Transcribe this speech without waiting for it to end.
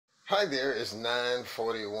Hi there, it's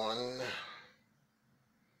 9:41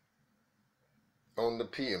 on the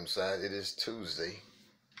PM side. It is Tuesday,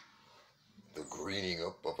 the greening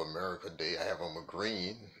up of America Day. I have on my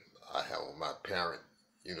green. I have on my parent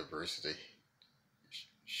university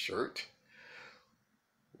shirt,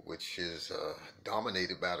 which is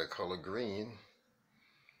dominated by the color green.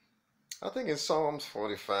 I think in Psalms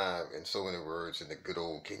 45, in so many words in the good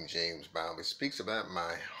old King James Bible, it speaks about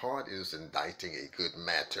my heart is inditing a good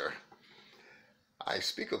matter. I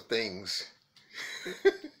speak of things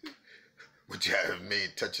which I have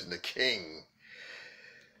made touching the King.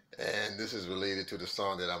 And this is related to the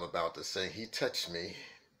song that I'm about to sing. He touched me.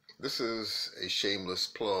 This is a shameless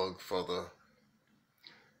plug for the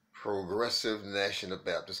Progressive National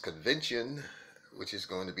Baptist Convention, which is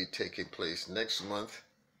going to be taking place next month,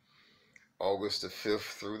 August the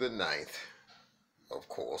 5th through the 9th, of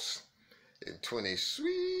course, in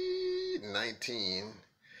 2019.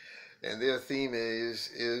 And their theme is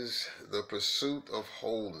the pursuit of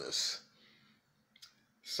wholeness.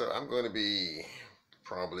 So I'm going to be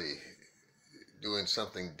probably doing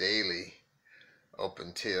something daily up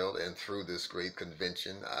until and through this great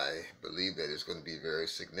convention. I believe that it's going to be very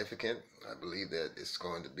significant. I believe that it's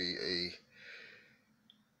going to be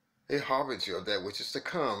a harbinger of that which is to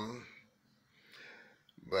come.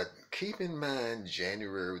 But keep in mind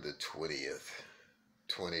January the 20th,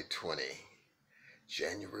 2020.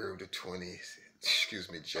 January the 20th,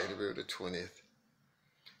 January the 20th,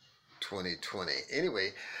 2020.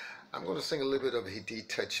 Anyway, I'm going to sing a little bit of He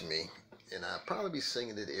Touched Me, and I'll probably be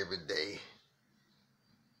singing it every day.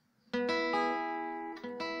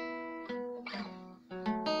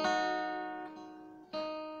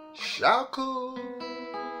 Shackled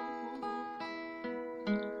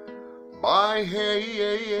by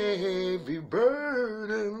heavy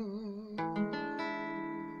burden,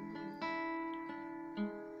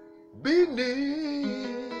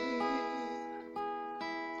 beneath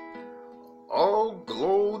all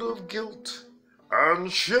load of guilt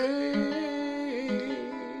and shame,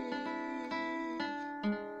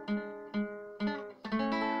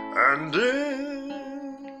 and in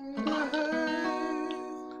the hand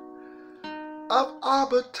of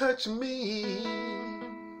Abba touch me,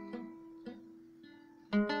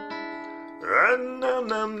 and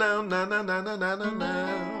now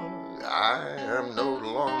I am no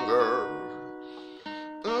longer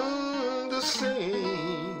the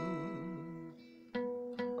same.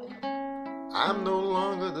 I'm no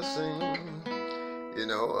longer the same. You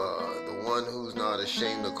know, the one who's not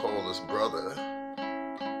ashamed to call us brother.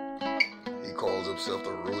 He calls himself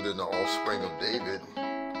the root and the offspring of David.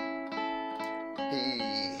 He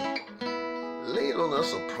laid on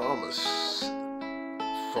us a promise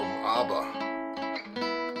from Abba,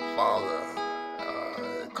 Father,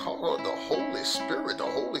 called the Holy Spirit, the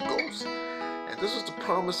Holy Ghost. And this is the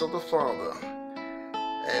promise of the Father.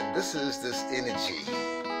 And this is this energy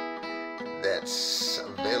that's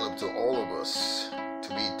available to all of us to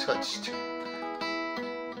be touched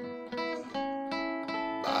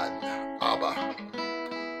by Abba,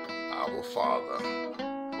 our Father.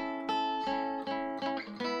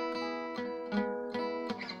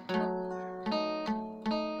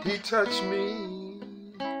 He touched me.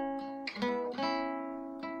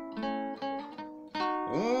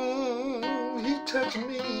 He touched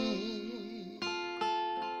me.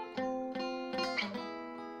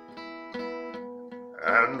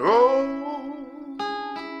 And oh,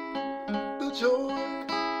 the joy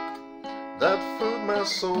that filled my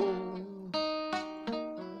soul.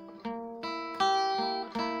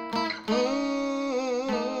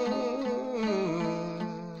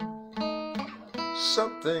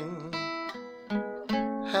 Something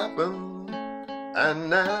happened, and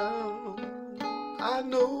now I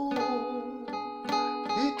know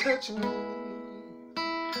He touched me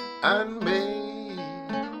and made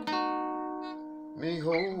me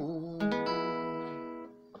whole.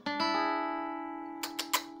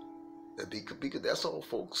 That's all,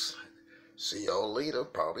 folks. See y'all later.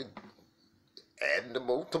 Probably adding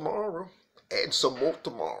some more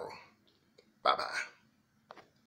tomorrow. Bye-bye.